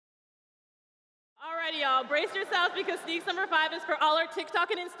righty, y'all. Brace yourselves because sneaks number 5 is for all our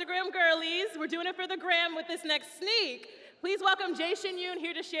TikTok and Instagram girlies. We're doing it for the gram with this next sneak. Please welcome Jae Shin Yoon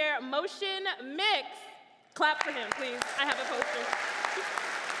here to share Motion Mix. Clap for him, please. I have a poster.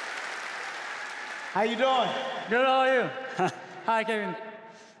 How you doing? Good, how are you? Hi, Kevin.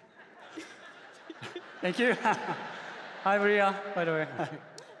 Thank you. Hi, Maria, by the way.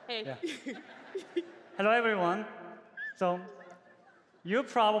 Hey. Yeah. Hello, everyone. So, you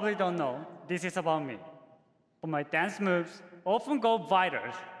probably don't know this is about me, but my dance moves often go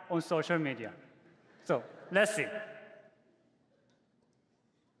viral on social media. So, let's see.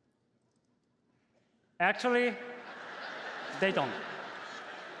 Actually, they don't.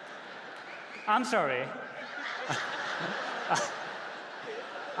 I'm sorry.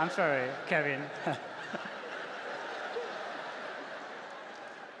 I'm sorry, Kevin.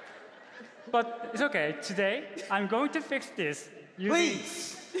 But it's okay. Today, I'm going to fix this.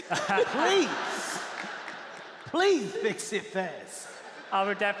 Please. Please. Please fix it fast. I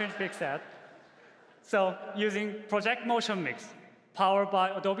will definitely fix that. So, using Project Motion Mix, powered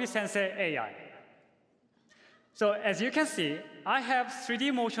by Adobe Sensei AI. So, as you can see, I have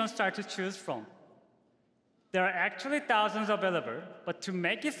 3D motion style to choose from. There are actually thousands available, but to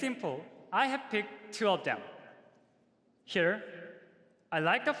make it simple, I have picked 2 of them. Here, I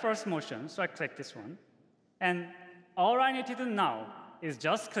like the first motion, so I click this one. And all I need to do now is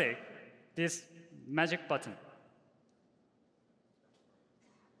just click this magic button.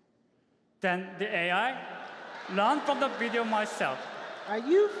 Then the AI learned from the video myself. Are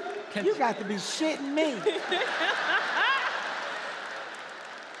you? You got to be shitting me.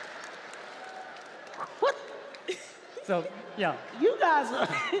 What? So, yeah. You guys are,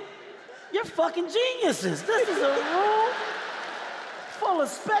 you're fucking geniuses. This is a room full of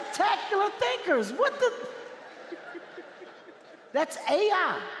spectacular thinkers. What the? That's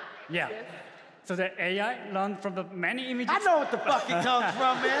AI. Yeah. So the AI learned from the many images. I know what the fuck it comes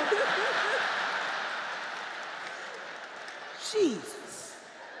from, man. Jesus.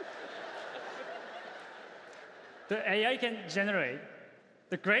 The AI can generate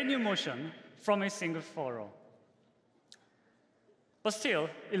the great new motion from a single photo. But still,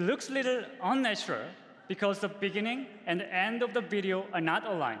 it looks a little unnatural because the beginning and the end of the video are not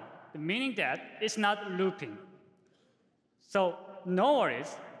aligned, meaning that it's not looping. So no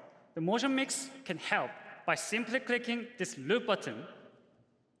worries, the motion mix can help by simply clicking this loop button.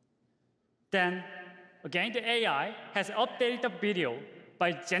 Then, again, the AI has updated the video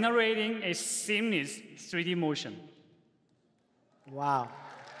by generating a seamless 3D motion. Wow.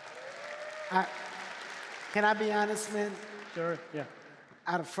 Can I be honest, man? Sure, yeah.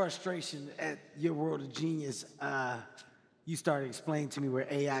 Out of frustration at your world of genius, you started explaining to me where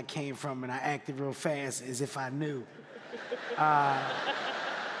AI came from, and I acted real fast as if I knew. I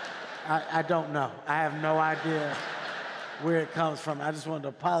don't know. I have no idea where it comes from. I just wanted to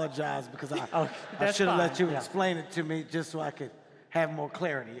apologize because I should have let you explain it to me just so I could have more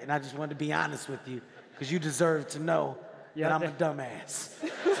clarity. And I just wanted to be honest with you because you deserve to know that I'm a dumbass.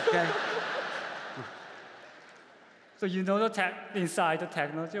 Okay? So you know the inside the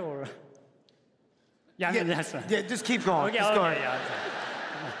technology, or? Yeah, that's right. Yeah, just keep going. Okay, just go ahead.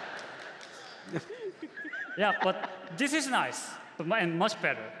 Yeah, but this is nice and much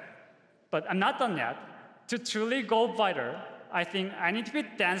better. But I'm not done yet. To truly go viral, I think I need to be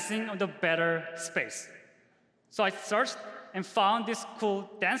dancing on the better space. So I searched and found this cool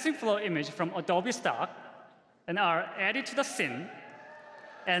dancing floor image from Adobe stock, and I'll add it to the scene.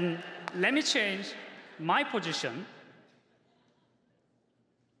 And let me change my position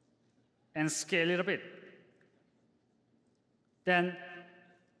and scale it a bit. Then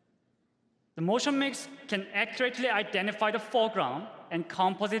the motion mix can accurately identify the foreground and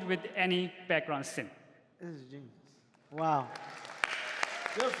composite with any background scene. This is genius. Wow.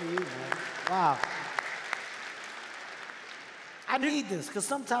 Good for you, man. Wow. I need this, because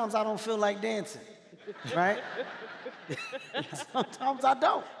sometimes I don't feel like dancing, right? Sometimes I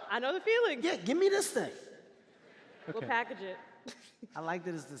don't. I know the feeling. Yeah, give me this thing. Okay. We'll package it. I like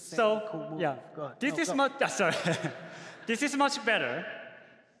that it's the same cool movie. Yeah, Go ahead. this No, is go. much, sorry. This is much better,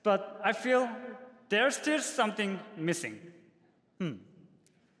 but I feel there's still something missing.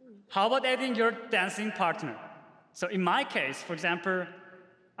 How about adding your dancing partner? So in my case, for example,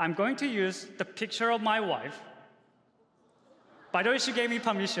 I'm going to use the picture of my wife. By the way, she gave me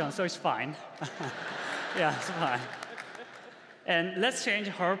permission, so it's fine. Yeah, it's fine. And let's change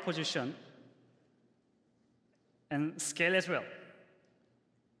her position and scale as well.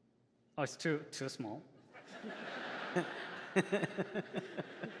 Oh, it's too small.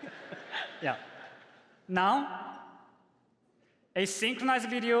 Yeah. Now, a synchronized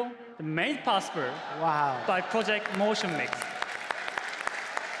video made possible Wow. by Project Motion Mix.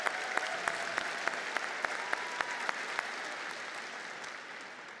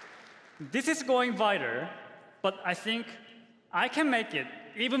 This is going viral, but I think I can make it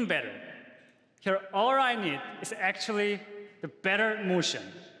even better. Here, all I need is actually the better motion.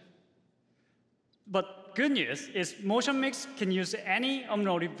 But good news is Motion Mix can use any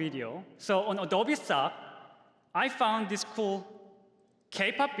uploaded video. So on Adobe Stock, I found this cool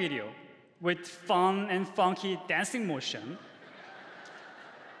K-pop video with fun and funky dancing motion.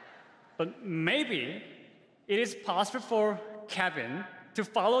 But maybe it is possible for Kevin to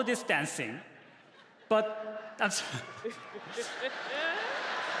follow this dancing. But I'm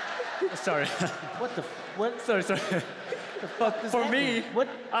sorry. What the? What? Sorry. But for me, What?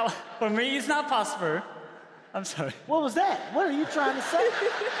 For me, it's not possible. I'm sorry. What was that? What are you trying to say?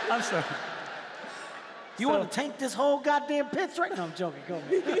 I'm sorry. You want to tank this whole goddamn pitch right now? I'm joking. Go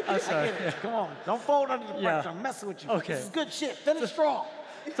ahead. I'm sorry. Come on. Don't fold under the Yeah. pressure. I'm messing with you. Okay. This is good shit. Finish strong.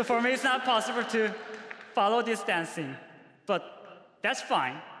 So for me, it's not possible to follow this dancing, but that's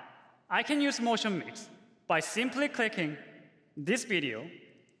fine. I can use Motion Mix by simply clicking this video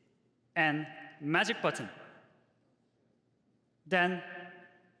and magic button. Then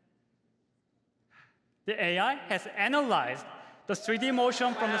the AI has analyzed the 3D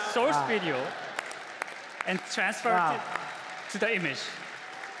motion from the source video and transferred it to the image.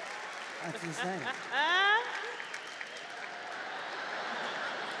 That's insane.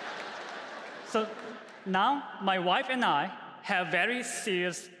 So now my wife and I have very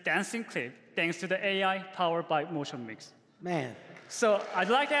serious dancing clip thanks to the AI powered by Motion Mix. Man. So I'd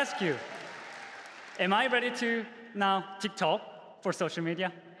like to ask you, am I ready to now TikTok for social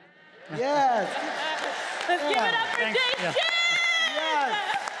media? Yes. Let's give it up for Thanks. Jason! Yes.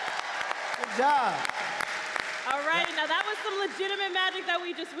 Good job. All right, now that was some legitimate magic that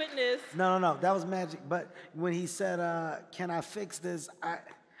we just witnessed. No. That was magic. But when he said, can I fix this?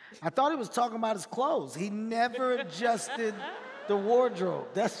 I thought he was talking about his clothes. He never adjusted the wardrobe.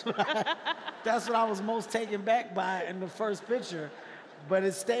 That's what I was most taken back by in the first picture. But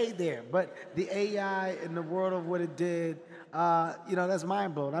it stayed there. But the AI in the world of what it did, that's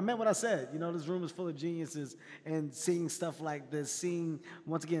mind blowing. I meant what I said. This room is full of geniuses, and seeing stuff like this, seeing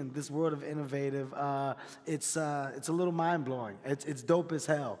once again this world of innovative, it's a little mind blowing. It's dope as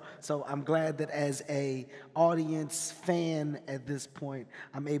hell. So I'm glad that as a audience fan at this point,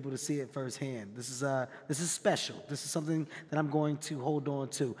 I'm able to see it firsthand. This is special. This is something that I'm going to hold on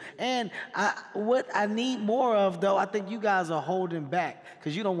to. And what I need more of, though, I think you guys are holding back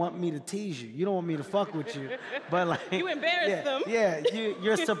because you don't want me to tease you. You don't want me to fuck with you. But like You embarrassed them. Yeah,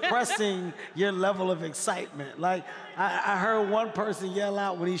 you're suppressing your level of excitement. Like, I heard one person yell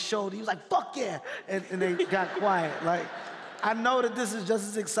out when he showed, he was like, fuck yeah, and they got quiet. Like, I know that this is just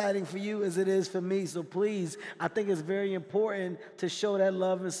as exciting for you as it is for me, so please, I think it's very important to show that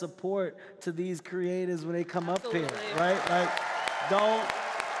love and support to these creators when they come up here, right? Like,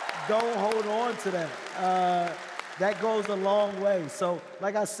 don't hold on to that. That goes a long way. So,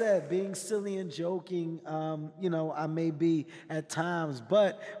 like I said, being silly and joking, I may be at times,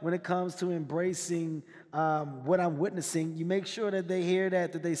 but when it comes to embracing what I'm witnessing, you make sure that they hear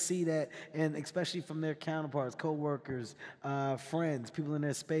that they see that, and especially from their counterparts, coworkers, friends, people in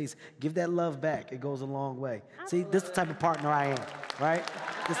their space, give that love back. It goes a long way. See, this is the type of partner I am, right?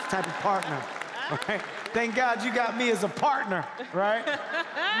 This is the type of partner, right? Thank God you got me as a partner, right?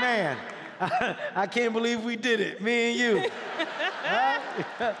 Man. I can't believe we did it, me and you.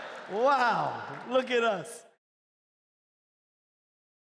 Wow, look at us.